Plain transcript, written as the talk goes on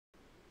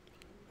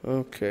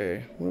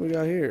Okay, what do we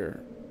got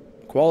here?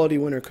 Quality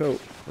winter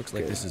coat. Looks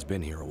like this has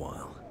been here a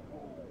while.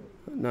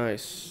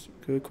 Nice.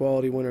 Good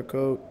quality winter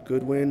coat.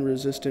 Good wind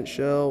resistant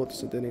shell with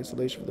synthetic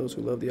insulation for those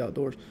who love the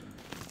outdoors.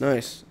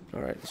 Nice.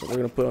 Alright, so we're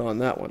going to put on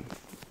that one.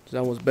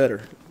 That one's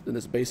better than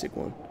this basic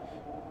one.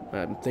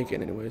 I'm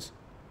thinking anyways.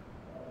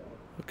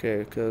 Okay,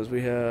 because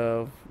we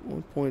have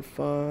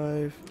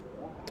 1.5,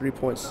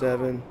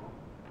 3.7.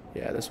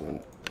 Yeah, this one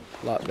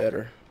a lot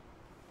better.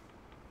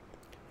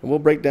 And we'll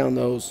break down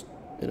those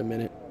in a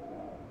minute.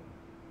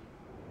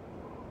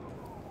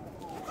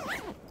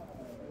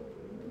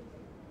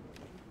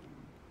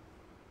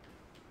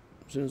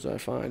 As soon as I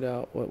find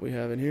out what we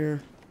have in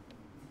here.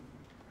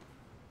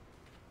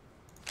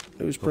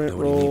 Newsprint Nobody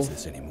roll. needs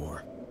this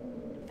anymore.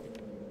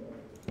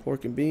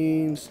 Pork and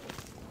beans.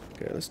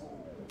 Okay, let's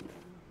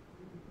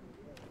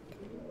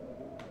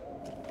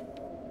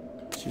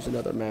use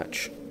another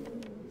match.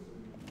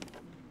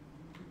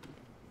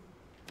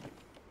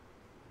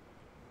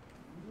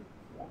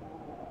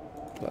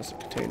 Plastic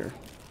container.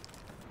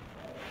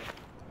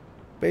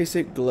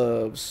 Basic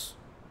gloves.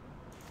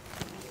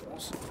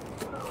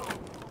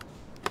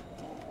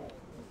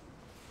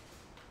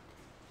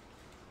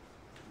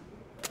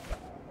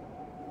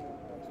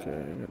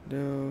 Okay, got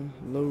down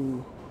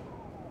low.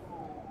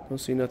 Don't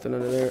see nothing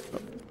under there. Oh,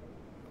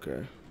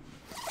 okay.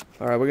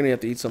 Alright, we're gonna have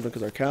to eat something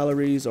because our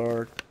calories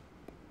are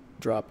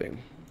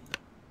dropping.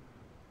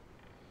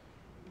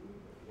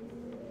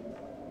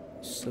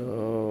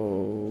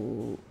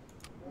 So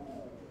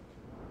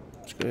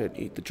let's go ahead and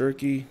eat the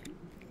jerky.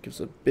 Gives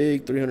a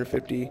big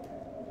 350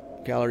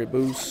 calorie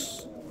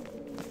boost.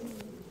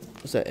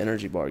 What's that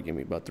energy bar give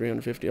me? About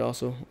 350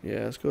 also?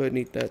 Yeah, let's go ahead and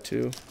eat that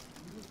too.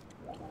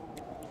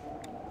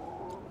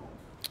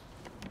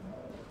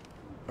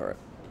 Alright.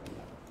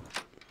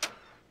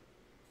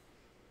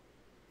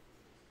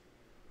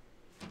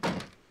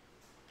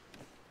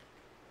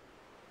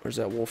 Where's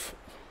that wolf?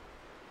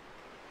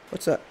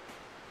 What's that?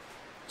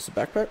 It's a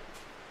backpack?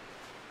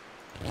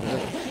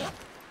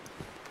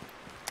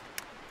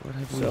 What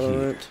have we here?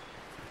 Accelerant.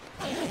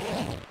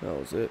 That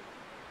was it.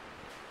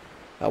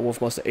 That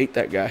wolf must have ate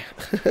that guy.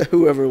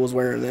 Whoever was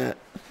wearing that.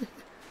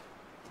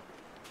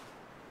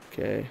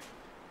 Okay.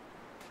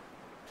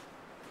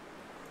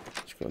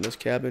 Let's go in this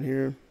cabin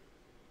here.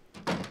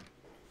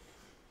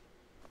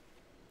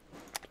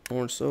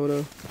 Orange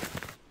soda.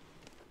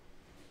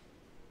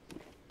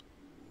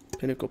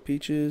 Pinnacle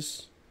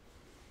peaches.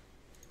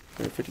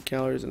 150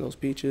 calories in those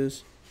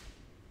peaches.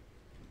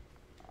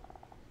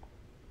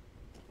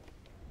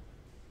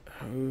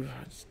 Oh,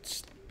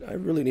 I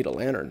really need a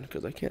lantern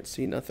because I can't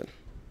see nothing.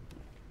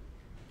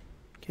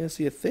 Can't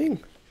see a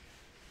thing.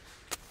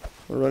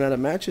 We'll run out of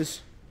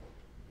matches.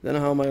 Then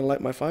how am I gonna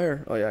light my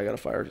fire? Oh yeah, I got a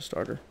fire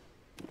starter.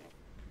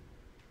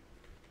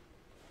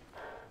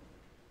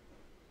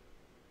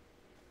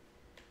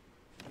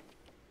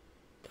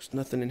 There's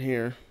nothing in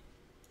here.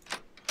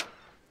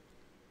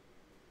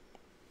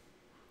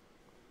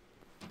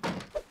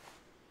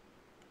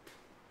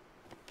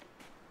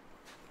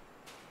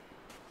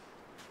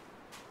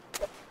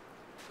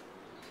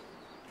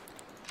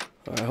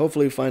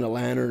 Hopefully find a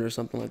lantern or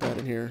something like that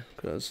in here,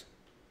 because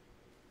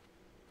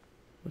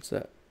what's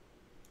that?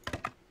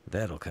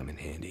 That'll come in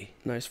handy.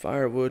 Nice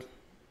firewood.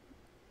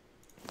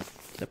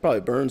 That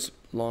probably burns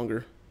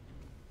longer.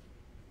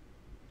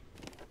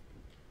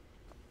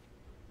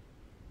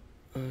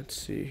 Let's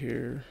see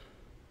here.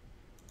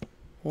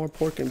 More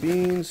pork and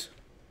beans.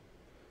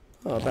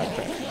 Oh,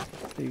 backpack.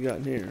 What do you got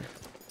in here?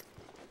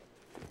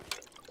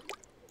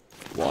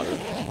 Water.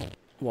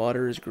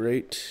 Water is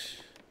great.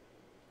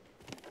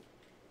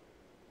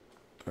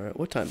 Alright,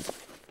 what time is it?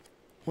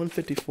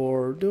 1:54.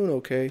 We're doing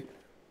okay.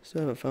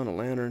 Still haven't found a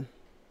lantern.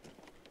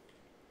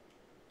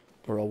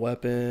 Or a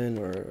weapon,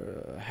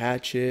 or a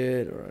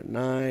hatchet, or a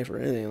knife, or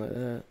anything like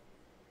that.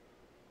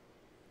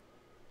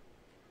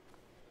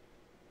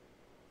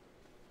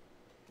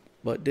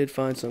 But did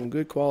find some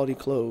good quality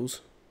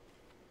clothes.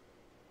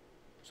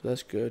 So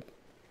that's good.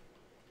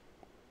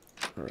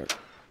 Alright.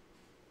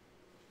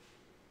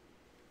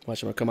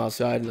 Watch, I'm gonna come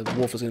outside and the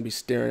wolf is gonna be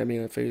staring at me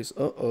in the face.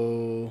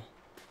 Uh-oh.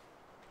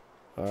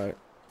 Alright.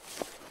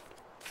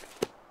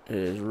 It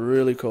is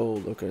really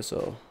cold. Okay,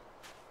 so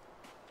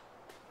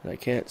I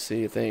can't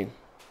see a thing.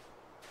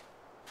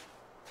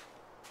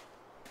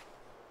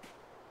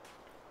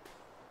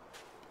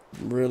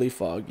 Really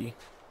foggy.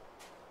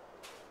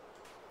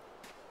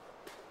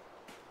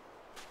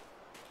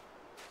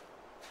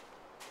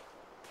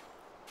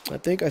 I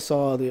think I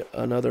saw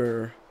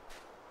another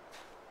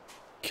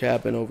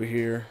cabin over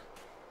here,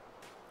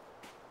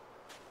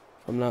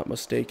 if I'm not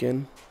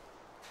mistaken.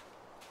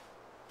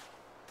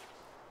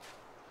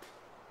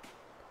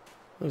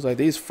 Looks like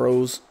these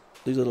froze.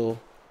 These little,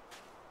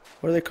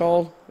 what are they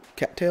called?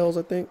 Cattails,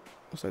 I think.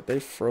 Looks like they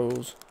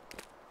froze.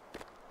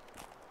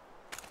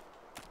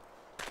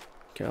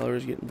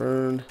 Calories getting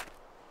burned.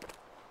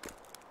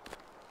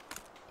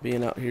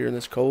 Being out here in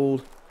this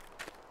cold.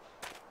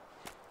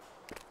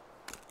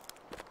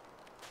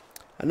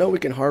 I know we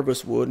can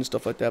harvest wood and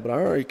stuff like that, but I'm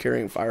already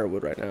carrying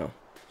firewood right now.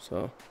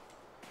 So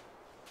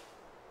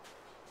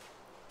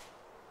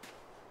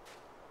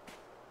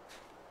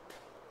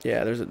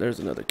Yeah, there's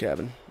another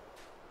cabin.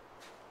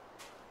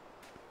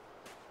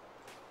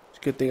 It's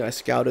a good thing I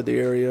scouted the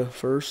area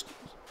first.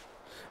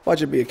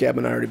 Watch it be a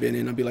cabin I already been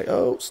in. I'd be like,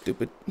 oh,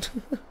 stupid.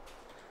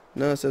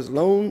 No, it says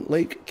Lone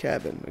Lake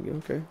Cabin.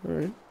 Okay, all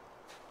right.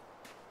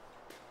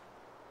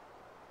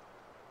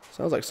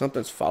 Sounds like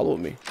something's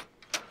following me.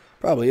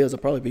 Probably is. I'll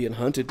probably being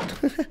hunted.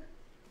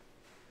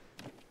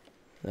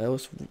 That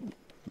was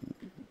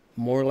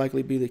more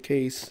likely be the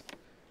case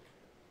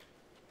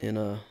in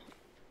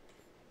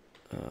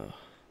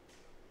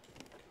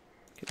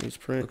get these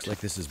print. Looks like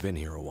this has been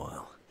here a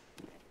while.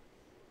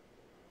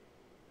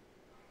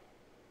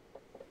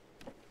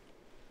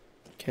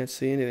 Can't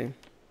see anything.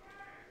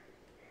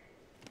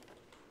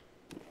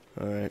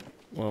 All right.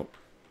 Well,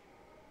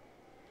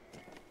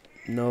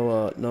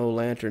 no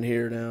lantern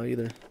here now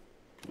either.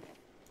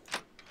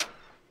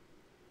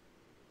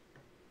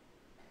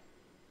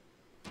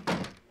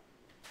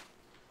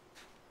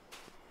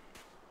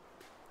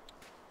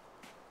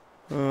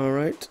 All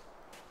right.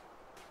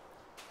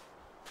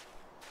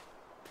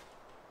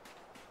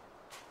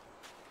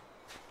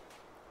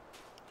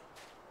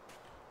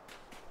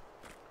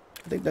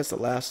 I think that's the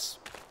last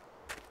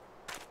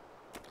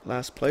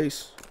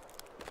place.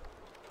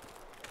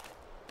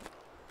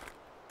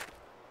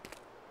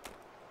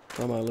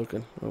 How am I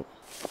looking? Oh.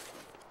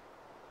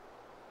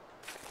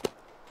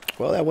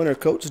 Well, that winter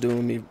coat's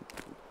doing me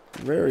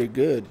very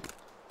good.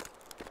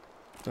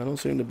 I don't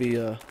seem to be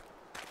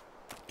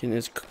getting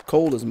as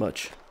cold as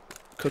much.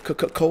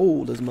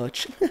 Cold as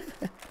much.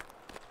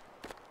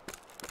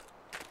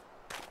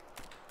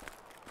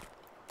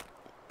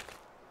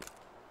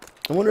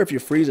 I wonder if you're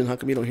freezing, how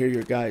come you don't hear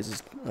your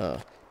guys'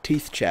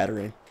 teeth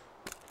chattering?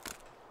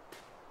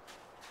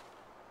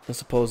 I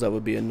suppose that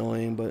would be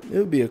annoying, but it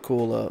would be a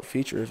cool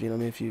feature if, you know what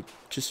I mean, if you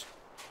just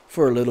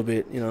for a little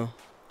bit, you know.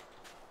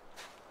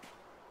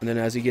 And then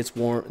as he gets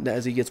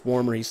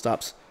warmer, he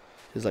stops,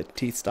 his like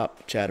teeth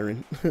stop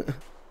chattering.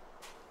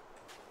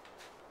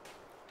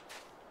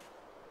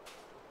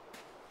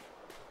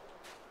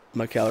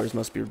 My calories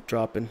must be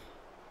dropping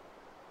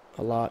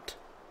a lot.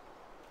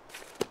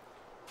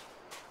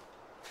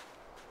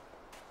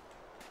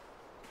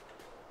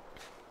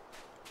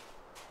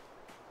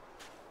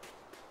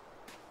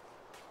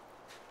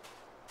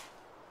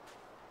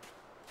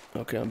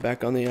 Okay, I'm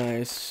back on the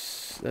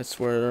ice. That's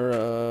where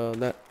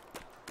that's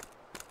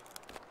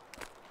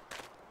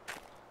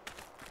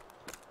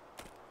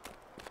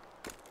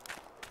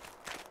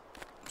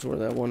where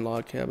that one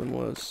log cabin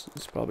was.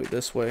 It's probably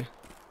this way.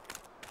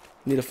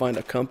 Need to find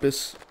a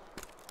compass.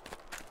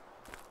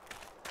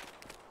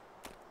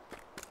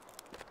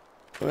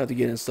 I'm gonna have to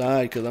get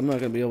inside because I'm not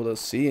gonna be able to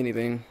see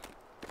anything.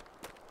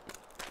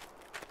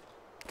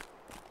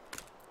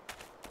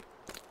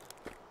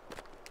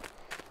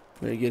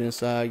 Maybe get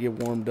inside, get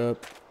warmed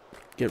up,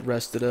 get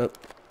rested up.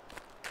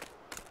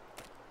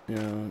 You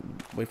know,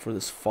 wait for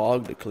this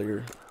fog to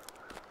clear.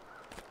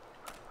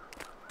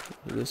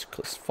 This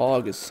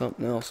fog is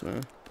something else,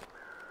 man.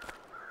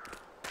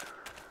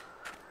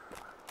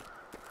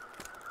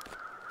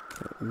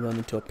 Run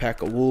into a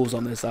pack of wolves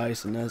on this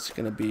ice, and that's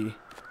gonna be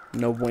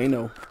no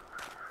bueno.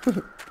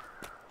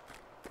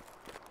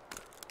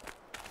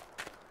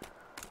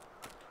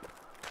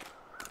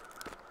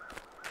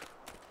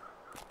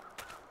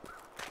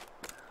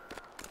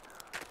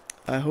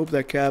 I hope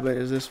that cabin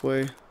is this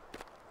way.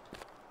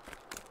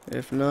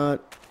 If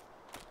not,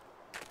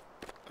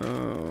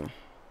 oh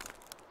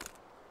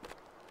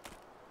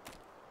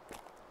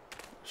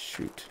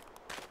shoot,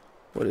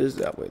 what is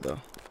that way though?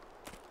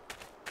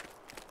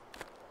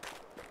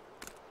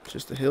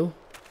 Just a hill?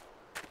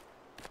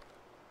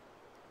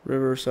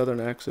 River southern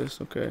axis,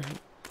 okay.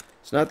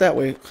 It's not that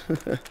way.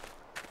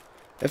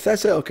 If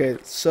that's it, okay,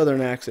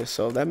 southern axis,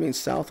 so that means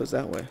south is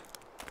that way.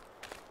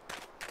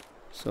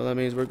 So that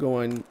means we're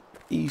going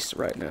east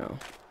right now.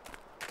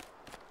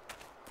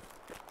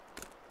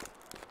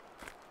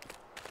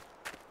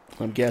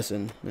 I'm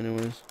guessing,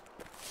 anyways.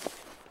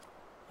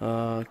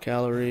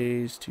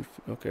 Calories,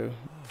 okay.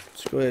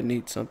 Let's go ahead and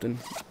eat something.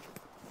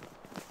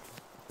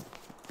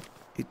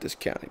 Eat this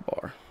county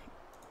bar.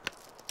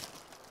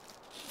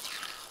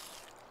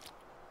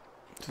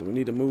 So we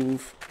need to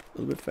move a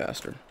little bit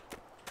faster.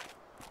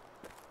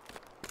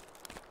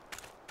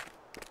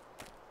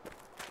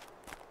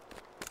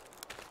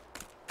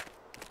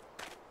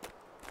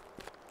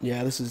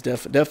 Yeah, this is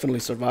definitely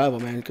survival,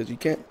 man, because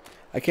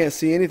I can't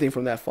see anything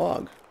from that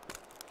fog.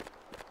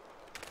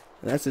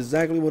 And that's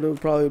exactly what it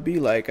would probably be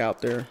like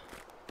out there.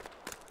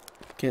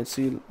 Can't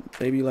see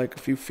maybe like a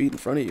few feet in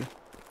front of you.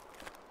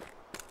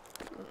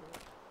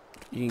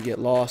 You can get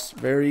lost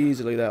very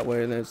easily that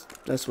way, and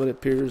that's what it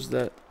appears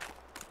that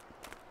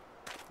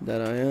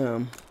I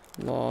am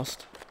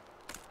lost.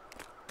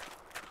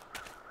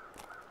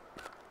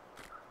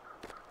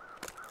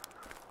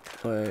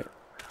 Wait.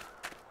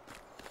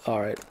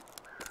 All right.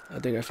 I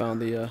think I found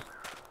the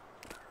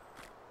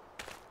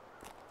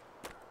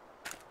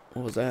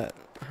what was that?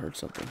 I heard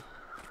something.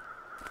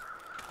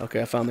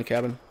 Okay, I found the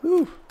cabin.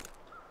 Woo!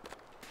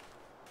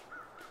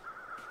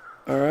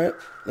 Alright,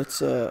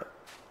 let's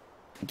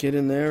get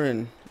in there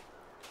and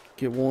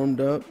Get warmed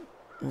up.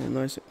 Oh,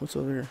 nice. What's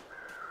over here?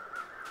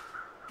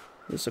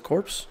 Is this a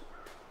corpse?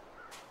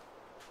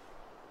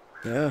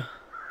 Yeah.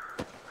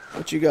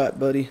 What you got,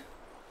 buddy?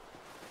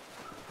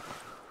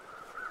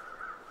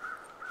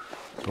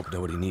 Hope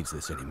nobody needs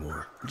this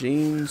anymore.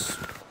 Jeans.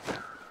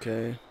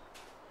 Okay.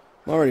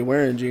 I'm already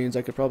wearing jeans.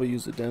 I could probably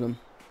use the denim.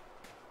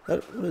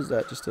 What is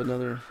that? Just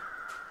another...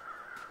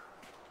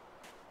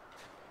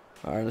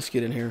 Alright, let's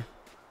get in here.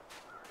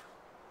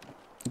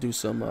 Do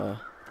some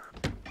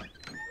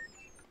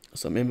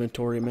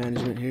inventory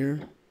management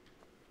here.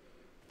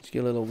 Let's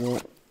get a little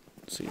warm.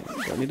 Let's see,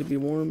 do I need to be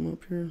warm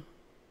up here?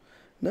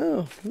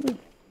 No, I'm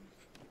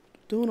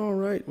doing all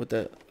right with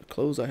that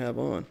clothes I have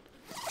on.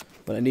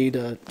 But I need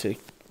to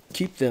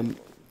keep them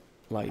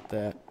like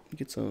that.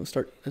 Get some.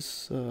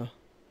 Let's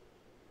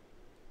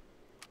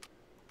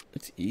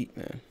eat,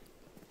 man.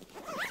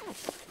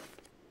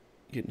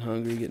 Getting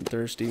hungry, getting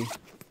thirsty.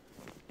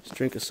 Let's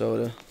drink a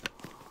soda.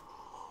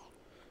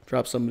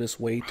 Drop some of this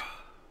weight.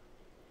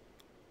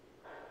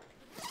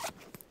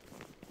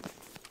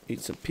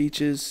 Eat some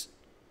peaches.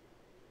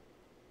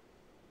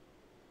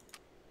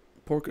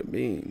 Pork and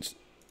beans.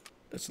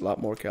 That's a lot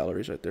more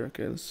calories right there.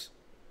 Okay, let's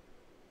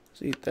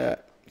eat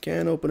that.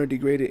 Can opener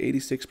degraded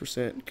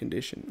 86%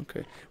 condition.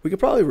 Okay. We could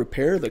probably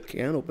repair the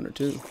can opener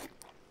too.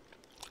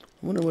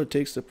 I wonder what it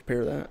takes to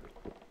prepare that.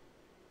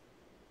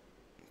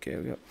 Okay,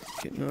 we got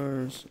getting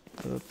ours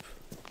up.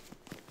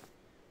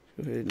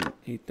 Go ahead and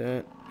eat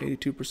that.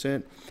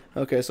 82%.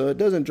 Okay, so it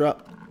doesn't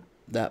drop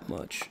that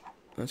much.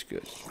 That's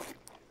good.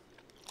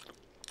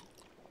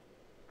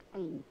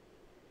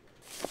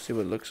 See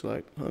what it looks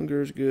like.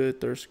 Hunger is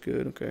good. Thirst is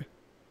good. Okay.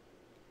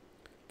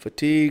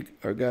 Fatigue.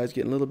 Our guy's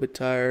getting a little bit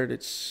tired.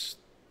 It's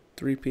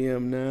 3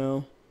 p.m.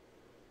 now.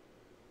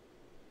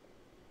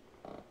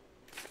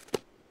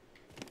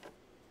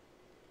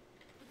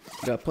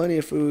 Got plenty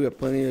of food. Got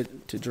plenty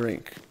to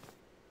drink.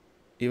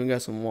 Even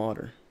got some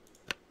water.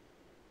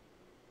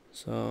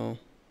 So,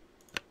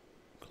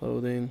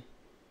 clothing.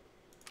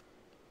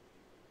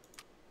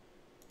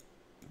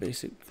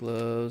 Basic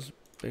gloves.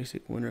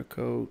 Basic winter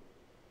coat.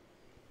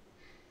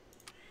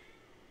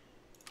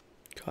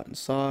 Cotton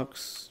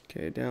socks.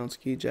 Okay, down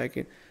ski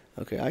jacket.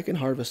 Okay, I can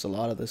harvest a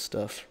lot of this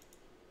stuff.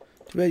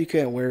 Too bad you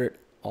can't wear it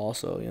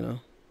also, you know.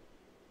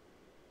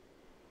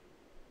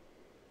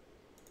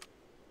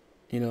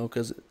 You know,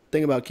 because the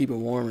thing about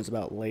keeping warm is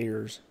about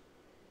layers,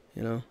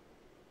 you know.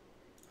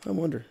 I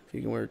wonder if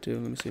you can wear it too.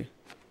 Let me see.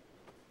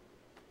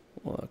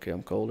 Well, okay,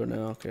 I'm colder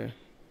now. Okay,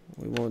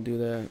 we won't do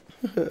that.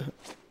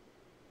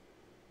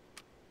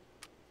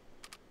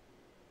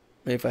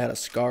 Maybe if I had a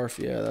scarf,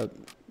 yeah,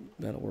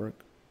 that'll work.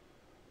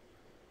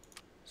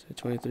 Say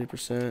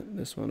 23%.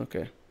 This one,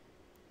 okay.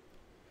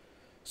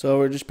 So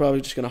we're probably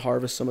just gonna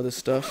harvest some of this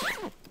stuff.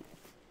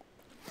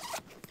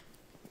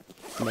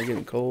 Am I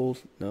getting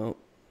cold? No.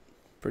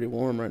 Pretty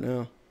warm right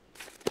now.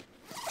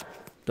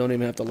 Don't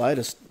even have to light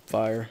a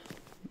fire.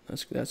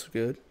 That's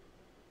good.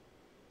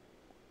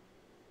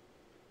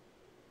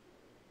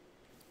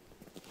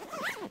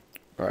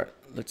 All right,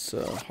 let's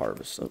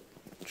harvest. Oh,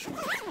 shoot.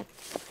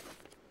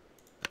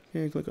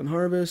 Okay, click on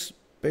harvest.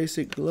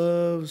 Basic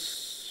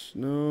gloves.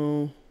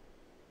 No.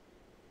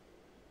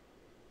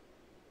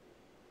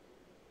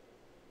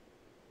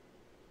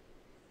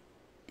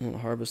 I'm gonna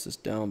harvest this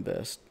down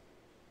vest.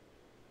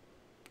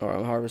 All right,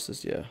 I'm gonna harvest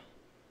this. Yeah.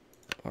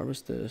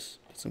 Harvest this.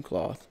 Get some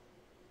cloth.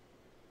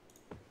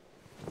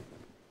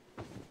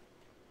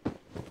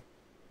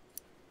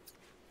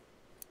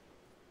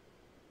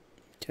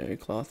 Okay,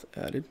 cloth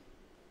added.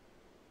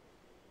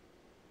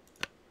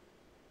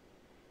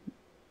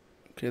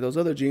 Okay, those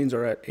other jeans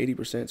are at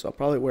 80%, so I'll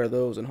probably wear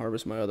those and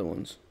harvest my other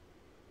ones.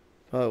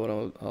 Probably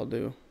what I'll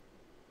do.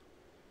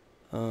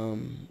 I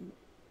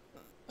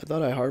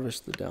thought I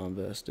harvested the down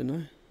vest,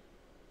 didn't I?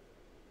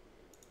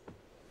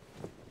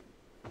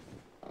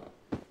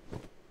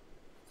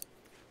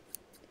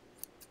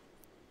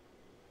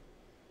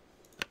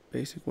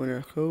 Basic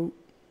winter coat.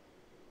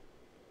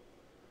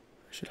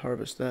 I should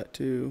harvest that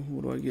too.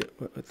 What do I get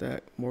with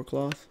that? More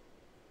cloth?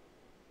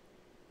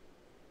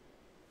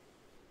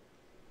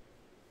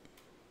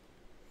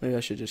 Maybe I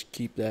should just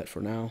keep that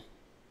for now.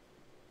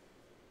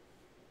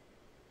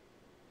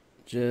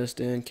 Just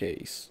in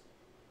case.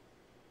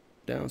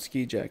 Down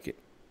ski jacket.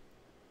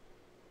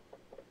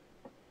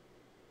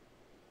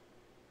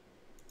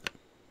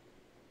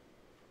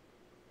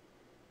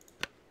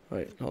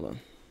 Wait, hold on.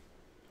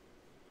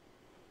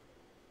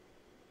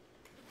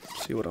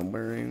 See what I'm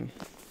wearing.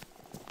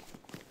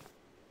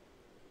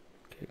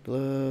 Okay,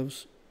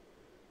 gloves.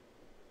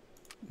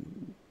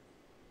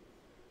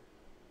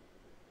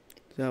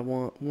 Does that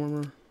want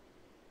warmer?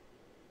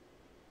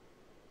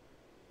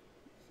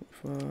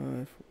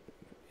 5.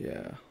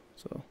 Yeah,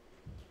 so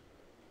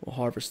we'll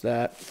harvest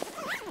that.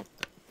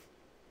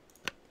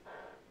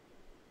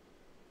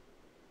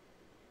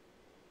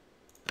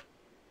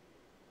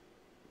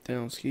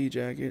 Down ski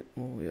jacket.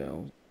 Well, yeah,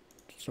 I'll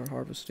start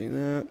harvesting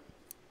that.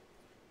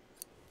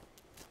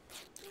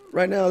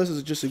 Right now, this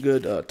is just a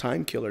good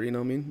time killer, you know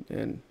what I mean?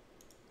 And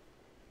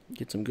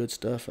get some good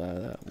stuff out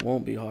of that.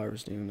 Won't be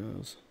harvesting, who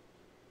knows.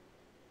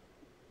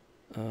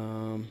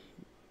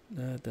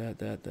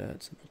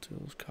 That. Simple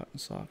tools. Cotton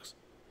socks.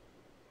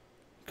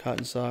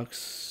 Cotton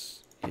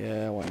socks.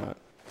 Yeah, why not?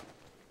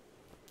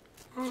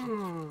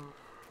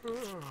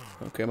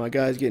 Okay, my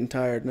guy's getting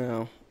tired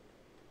now.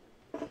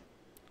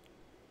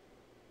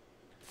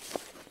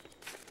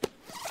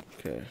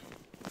 Okay.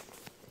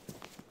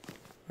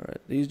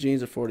 Alright, these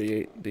jeans are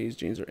 48. These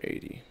jeans are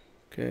 80.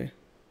 Okay.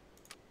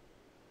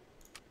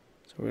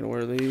 So we're going to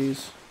wear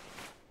these.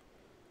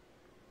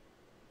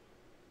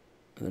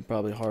 And then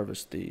probably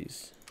harvest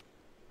these.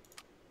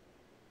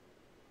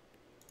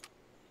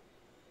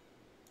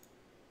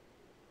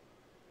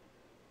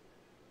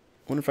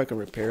 Wonder if I can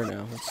repair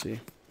now. Let's see.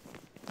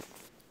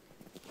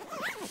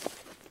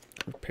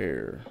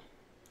 Repair.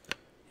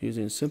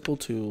 Using simple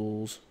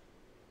tools.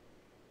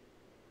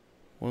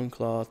 One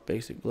cloth,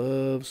 basic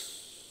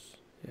gloves.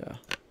 Yeah.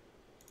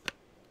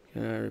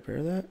 Can I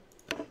repair that?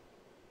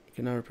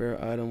 Can I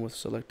repair item with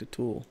selected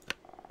tool?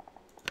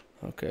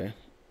 Okay.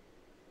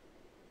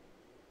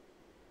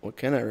 What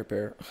can I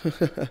repair?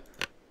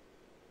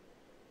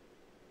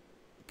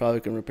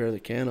 Probably can repair the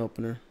can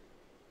opener.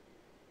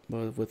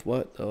 But with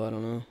what though? I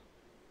don't know.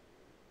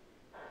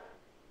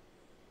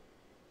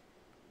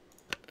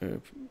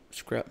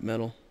 Scrap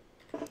metal.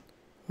 Where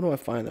do I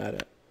find that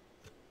at?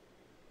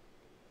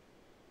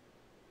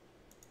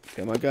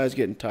 Okay, my guy's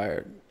getting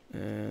tired.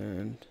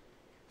 And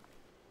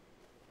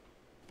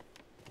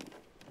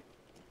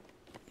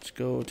let's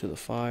go to the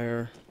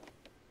fire.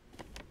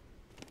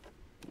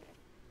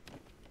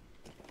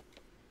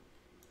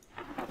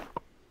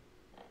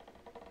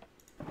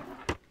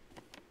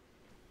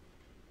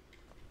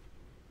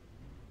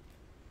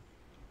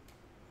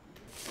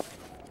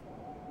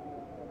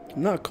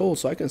 I'm not cold,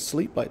 so I can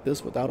sleep like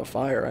this without a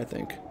fire, I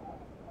think.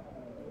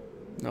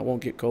 And I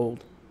won't get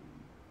cold.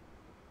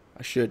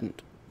 I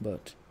shouldn't,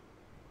 but...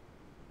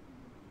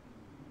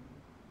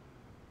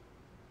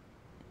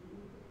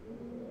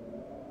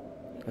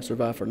 I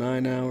survived for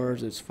 9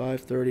 hours. It's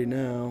 5:30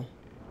 now.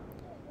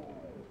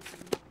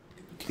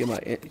 To get my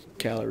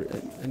calorie,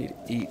 I need to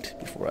eat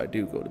before I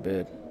do go to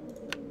bed.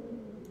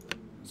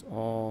 That's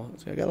all.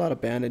 See, I got a lot of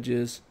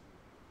bandages.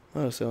 A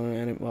lot of selling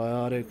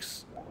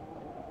antibiotics.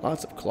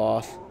 Lots of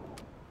cloth.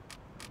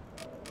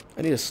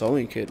 I need a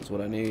sewing kit is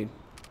what I need.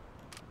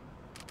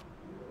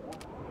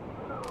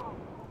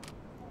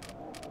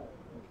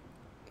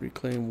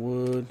 Reclaim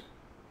wood.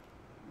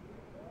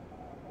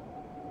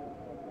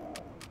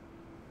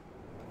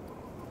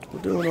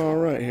 We're doing all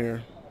right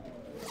here.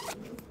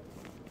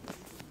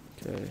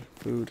 Okay,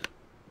 food.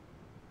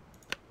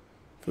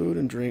 Food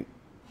and drink.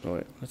 Oh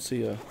wait, let's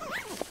see. Yeah,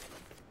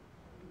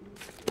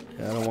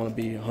 I don't want to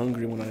be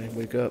hungry when I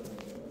wake up.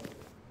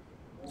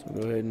 So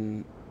go ahead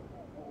and...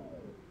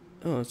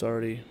 Oh, it's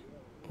already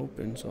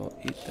open, so I'll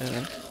eat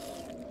that.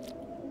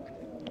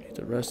 Eat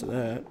the rest of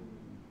that.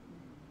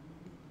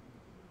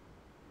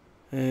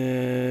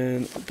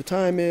 And the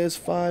time is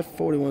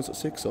 5:41, so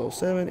 6,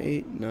 7,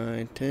 8,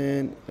 9,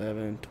 10,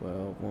 11,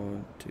 12,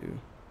 1, 2,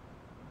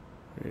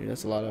 3.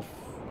 That's a lot of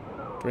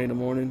 3 in the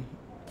morning.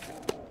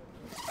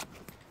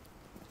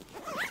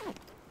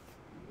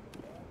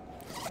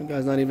 Some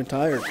guy's not even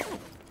tired.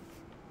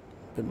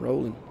 Been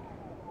rolling.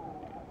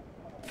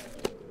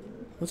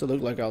 What's it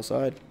look like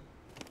outside?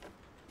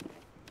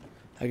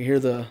 I can hear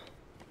the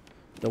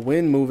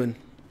wind moving.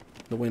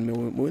 The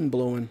wind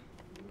blowing.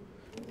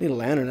 I need a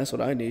lantern, that's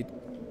what I need.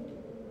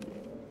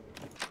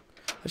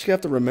 I just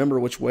have to remember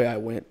which way I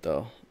went,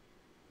 though.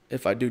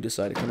 If I do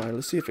decide to come out.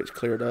 Let's see if it's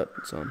cleared up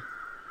some.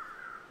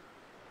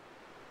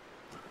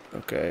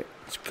 Okay,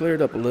 it's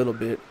cleared up a little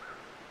bit.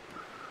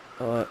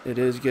 It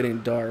is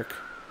getting dark.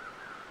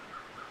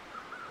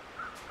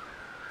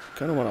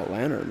 Kind of want a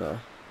lantern, though.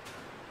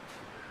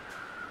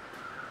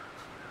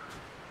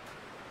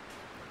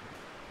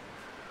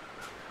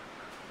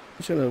 I'm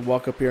just gonna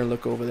walk up here and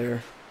look over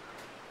there.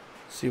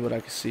 See what I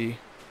can see.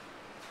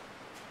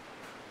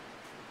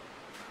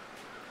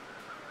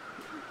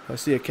 If I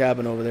see a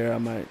cabin over there, I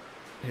might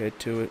head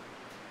to it.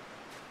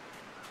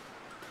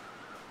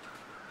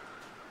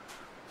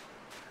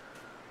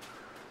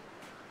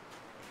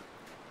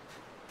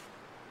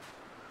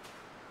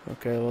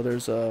 Okay, well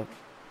there's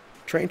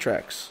train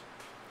tracks.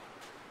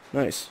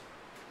 Nice.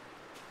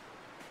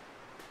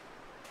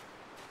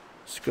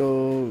 Let's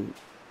go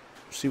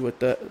see what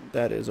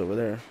that is over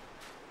there.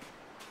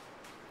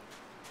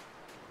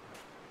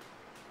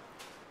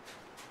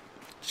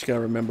 Just gotta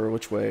remember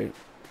which way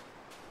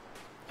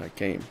I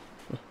came.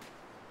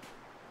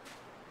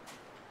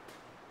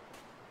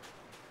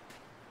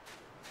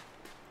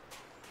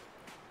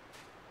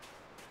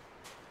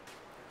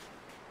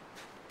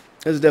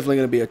 This is definitely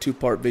going to be a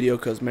 2-part video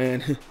because,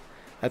 man,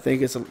 I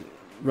think it's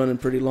running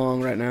pretty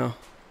long right now.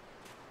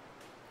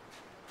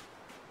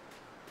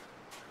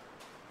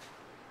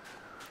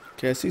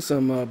 Okay, I see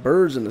some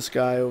birds in the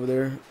sky over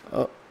there.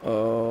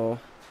 Uh-oh.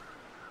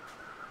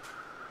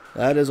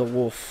 That is a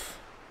wolf.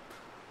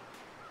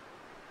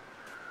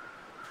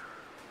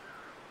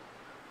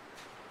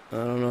 I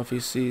don't know if he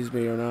sees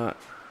me or not.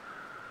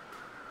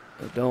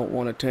 I don't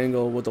want to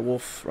tangle with the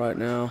wolf right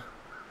now.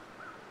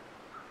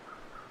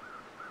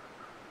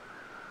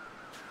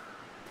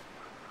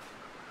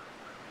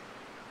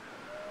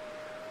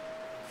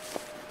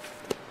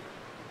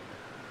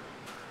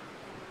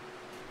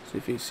 See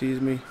if he sees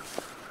me.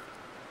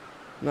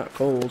 Not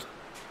cold.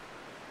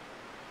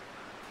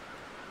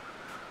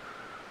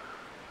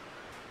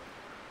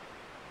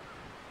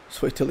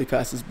 Just wait till he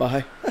passes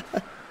by.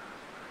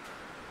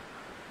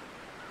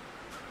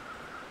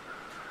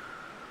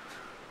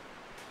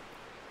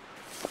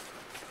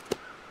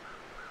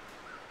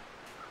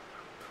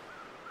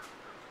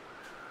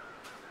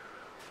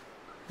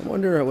 I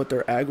wonder what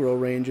their aggro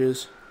range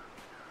is.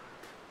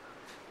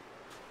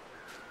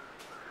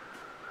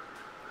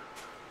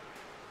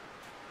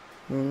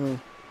 I don't know.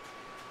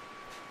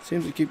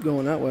 Seems to keep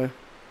going that way.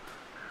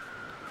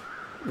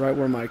 Right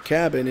where my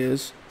cabin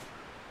is.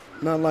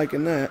 Not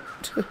liking that.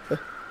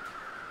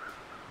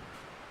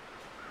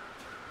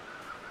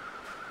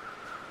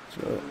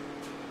 So,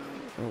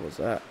 what was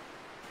that?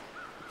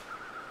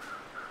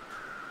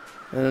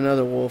 And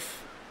another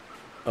wolf.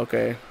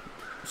 Okay.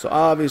 So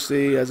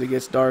obviously, as it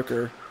gets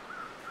darker,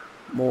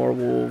 more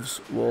wolves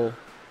will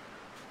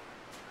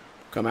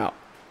come out,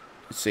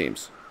 it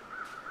seems.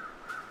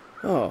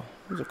 Oh,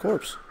 there's a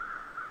corpse.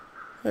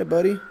 Hey,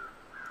 buddy.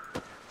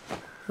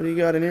 What do you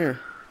got in here?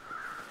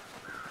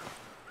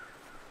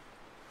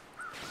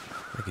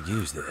 I could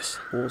use this.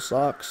 Wool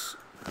socks.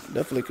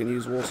 Definitely can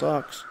use wool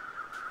socks.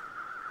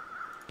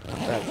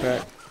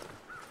 Backpack.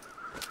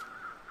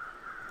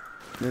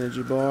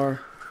 Energy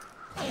bar.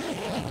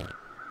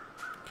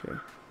 Okay.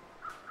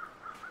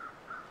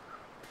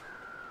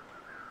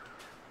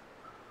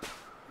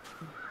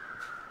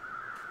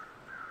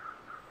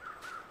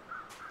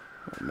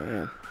 Oh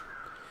man.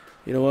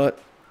 You know what?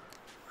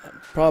 I'm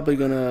probably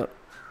gonna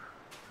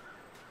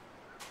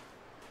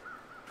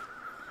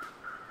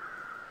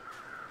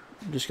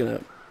just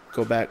gonna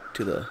go back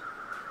to the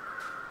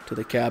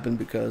cabin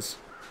because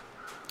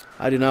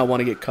I do not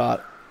want to get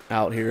caught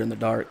out here in the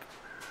dark.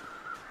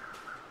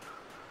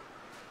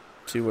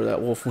 See where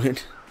that wolf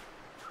went.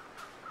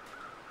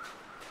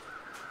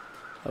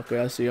 Okay,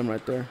 I see him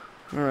right there.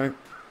 Alright.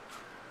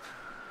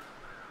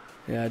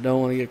 Yeah, I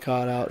don't want to get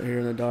caught out here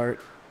in the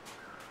dark.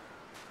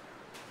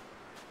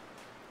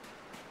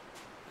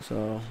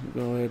 So,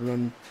 go ahead and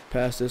run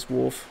past this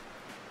wolf.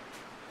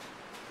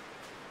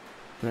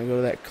 And I go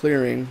to that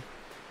clearing.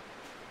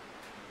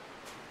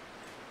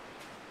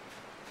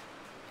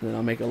 And then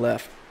I'll make a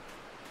left.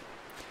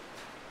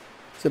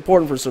 It's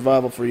important for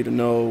survival for you to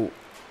know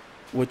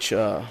which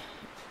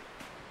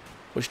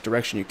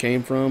direction you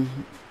came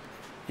from.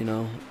 You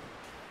know,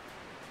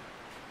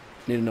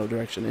 need to know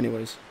direction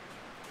anyways.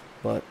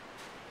 But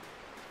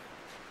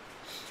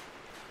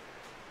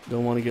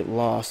don't want to get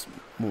lost.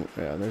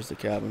 Yeah, there's the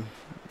cabin.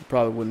 You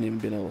probably wouldn't even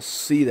been able to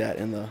see that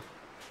in the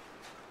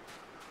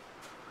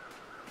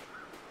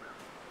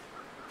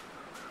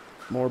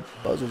more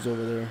buzzards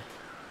over there.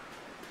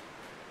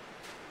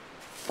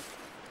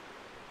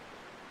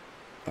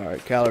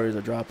 Alright, calories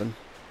are dropping.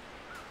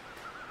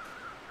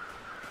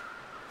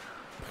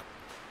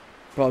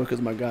 Probably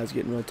because my guy's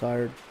getting real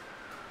tired.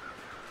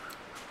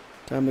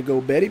 Time to go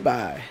Betty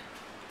bye.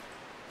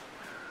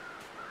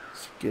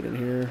 Let's get in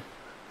here.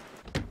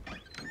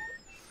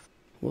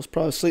 We'll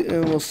probably sleep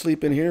and we'll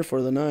sleep in here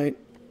for the night.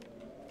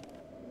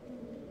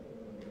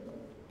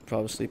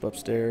 Probably sleep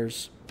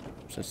upstairs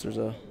since there's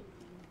a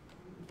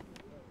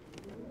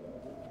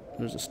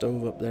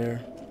stove up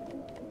there.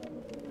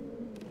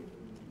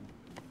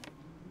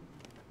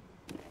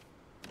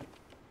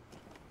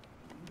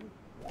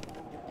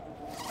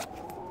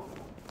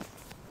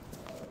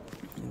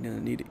 I'm gonna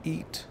need to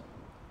eat.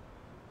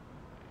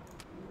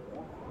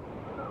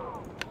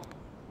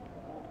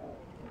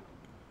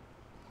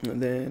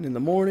 And then in the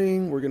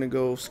morning, we're gonna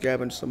go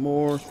scavenge some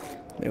more.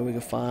 Maybe we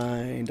can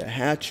find a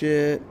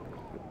hatchet,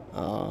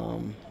 a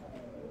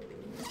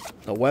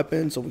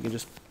weapon, so we can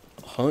just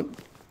hunt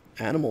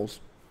animals,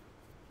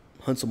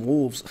 hunt some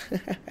wolves.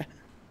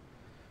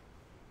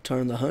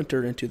 Turn the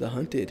hunter into the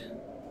hunted.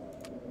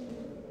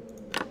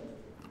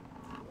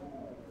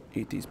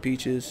 Eat these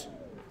peaches.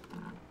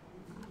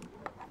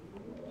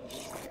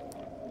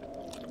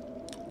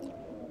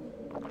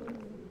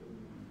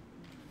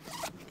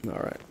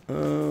 Alright,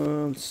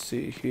 let's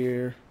see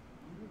here.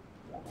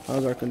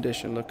 How's our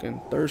condition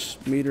looking?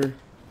 Thirst meter.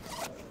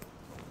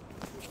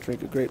 Let's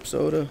drink a grape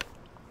soda.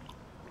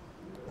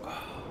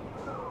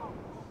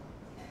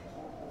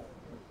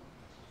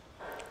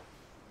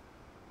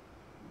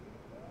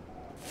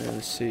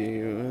 Let's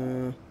see.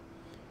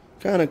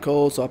 Kind of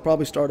cold, so I'll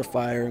probably start a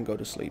fire and go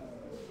to sleep.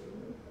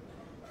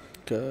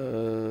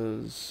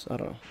 Because, I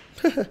don't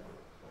know.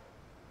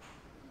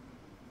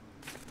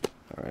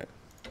 Alright,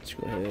 let's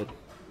go ahead.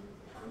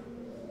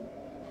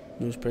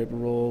 Newspaper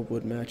roll,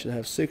 wood matches. I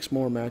have 6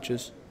 more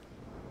matches.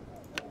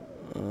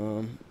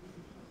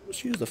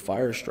 Let's use the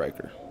fire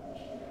striker.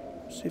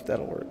 See if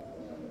that'll work.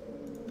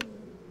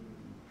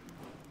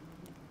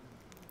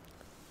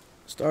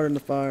 Starting the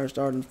fire,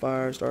 starting the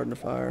fire, starting the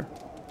fire.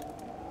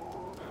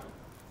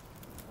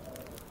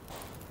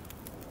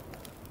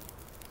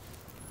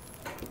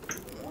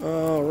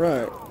 All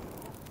right.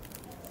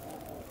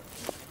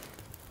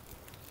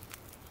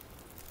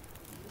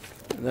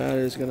 That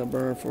is gonna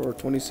burn for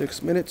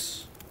 26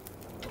 minutes.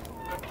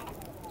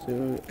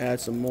 to add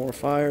some more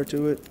fire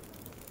to it.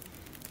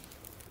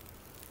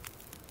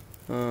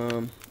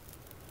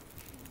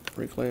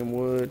 Reclaim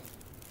wood.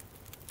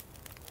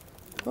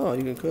 Oh,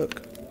 you can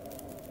cook.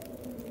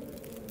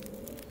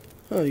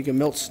 Oh, you can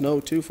melt snow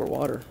too for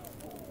water.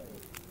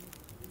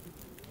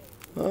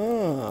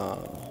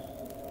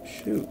 Oh,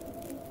 shoot.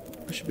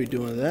 I should be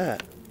doing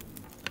that.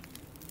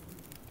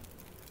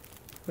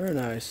 Very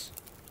nice.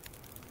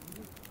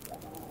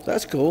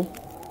 That's cool.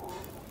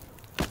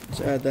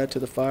 Let's add that to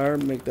the fire,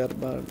 make that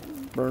about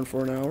burn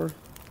for an hour.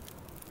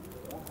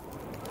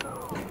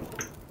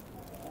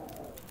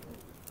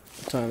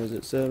 What time is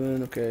it?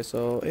 7. Okay,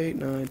 so 8,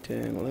 9,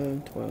 10,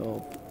 11,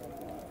 12.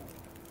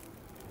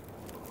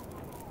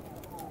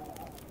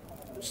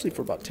 Sleep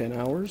for about 10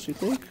 hours, you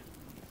think?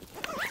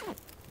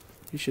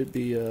 You should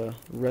be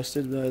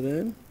rested by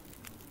then.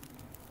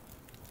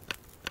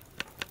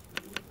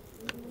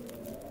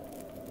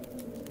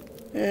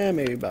 Yeah,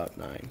 maybe about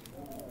 9.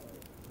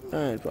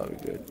 9 is probably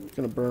good. It's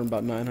gonna burn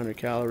about 900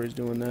 calories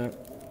doing that.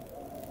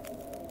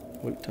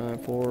 Wake time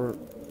 4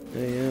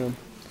 a.m.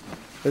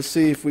 Let's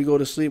see if we go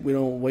to sleep we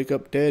don't wake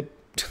up dead.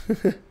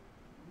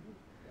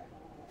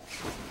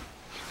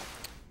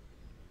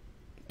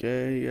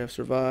 Okay, you have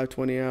survived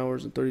 20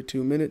 hours and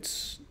 32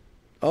 minutes.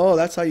 Oh,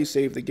 that's how you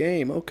save the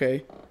game.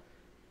 Okay.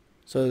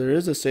 So there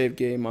is a save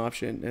game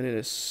option, and it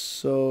is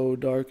so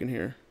dark in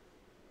here.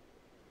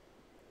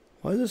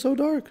 Why is it so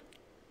dark?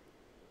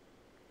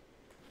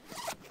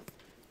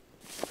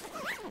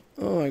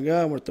 Oh my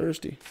god, we're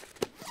thirsty.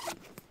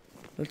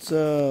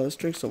 Let's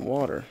drink some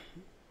water.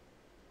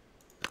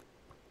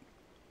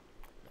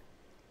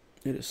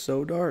 It is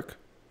so dark.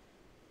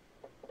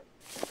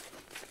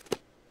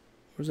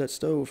 Where's that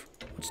stove?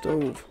 What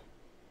stove?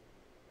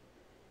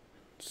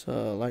 Let's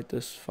light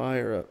this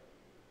fire up.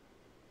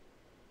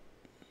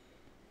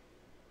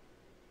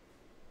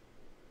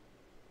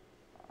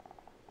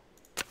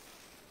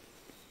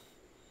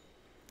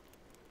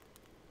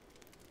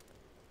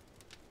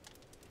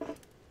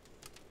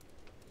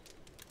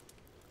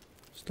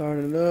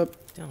 Starting it up.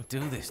 Don't do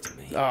this to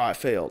me. Ah, I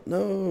failed.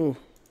 No.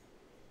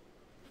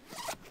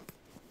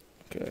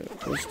 Okay,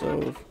 the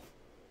stove.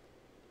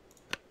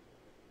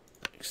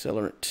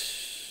 Accelerant.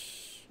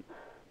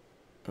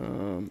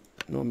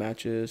 No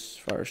matches.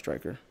 Fire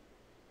striker.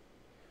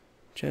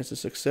 Chance of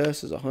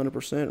success is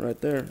 100% right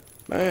there.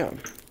 Bam.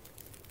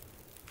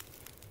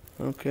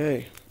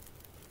 Okay.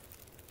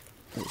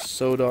 It's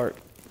so dark.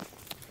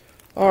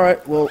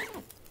 Alright, well,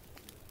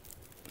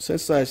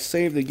 since I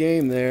saved the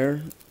game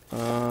there,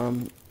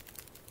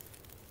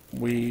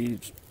 we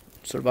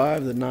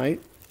survived the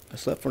night. I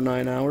slept for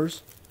 9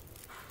 hours.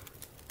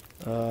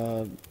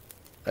 I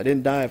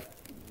didn't die of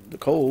the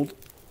cold.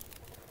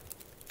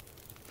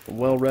 I'm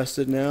well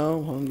rested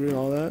now, hungry and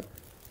all that.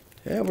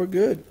 Yeah, we're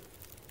good.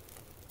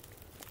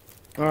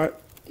 Alright,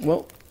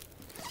 well,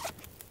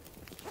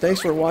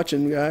 thanks for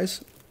watching,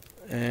 guys.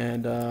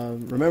 And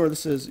remember,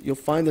 you'll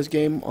find this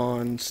game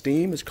on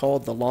Steam. It's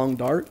called The Long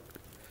Dark.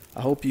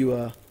 I hope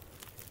you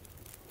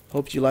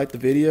liked the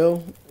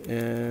video,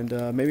 and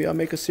maybe I'll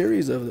make a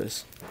series of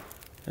this.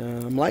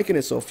 I'm liking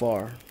it so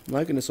far.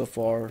 Maybe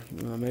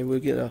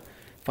we'll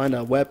find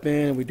a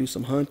weapon, we do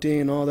some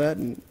hunting and all that,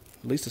 and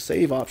at least the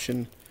save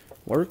option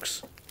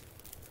works.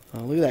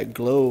 Look at that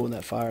glow in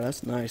that fire.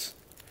 That's nice.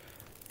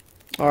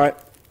 Alright,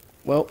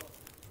 well,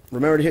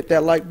 remember to hit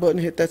that like button,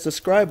 hit that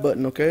subscribe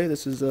button, okay?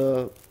 This is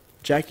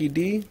Jackie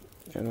D,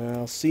 and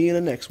I'll see you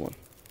in the next one.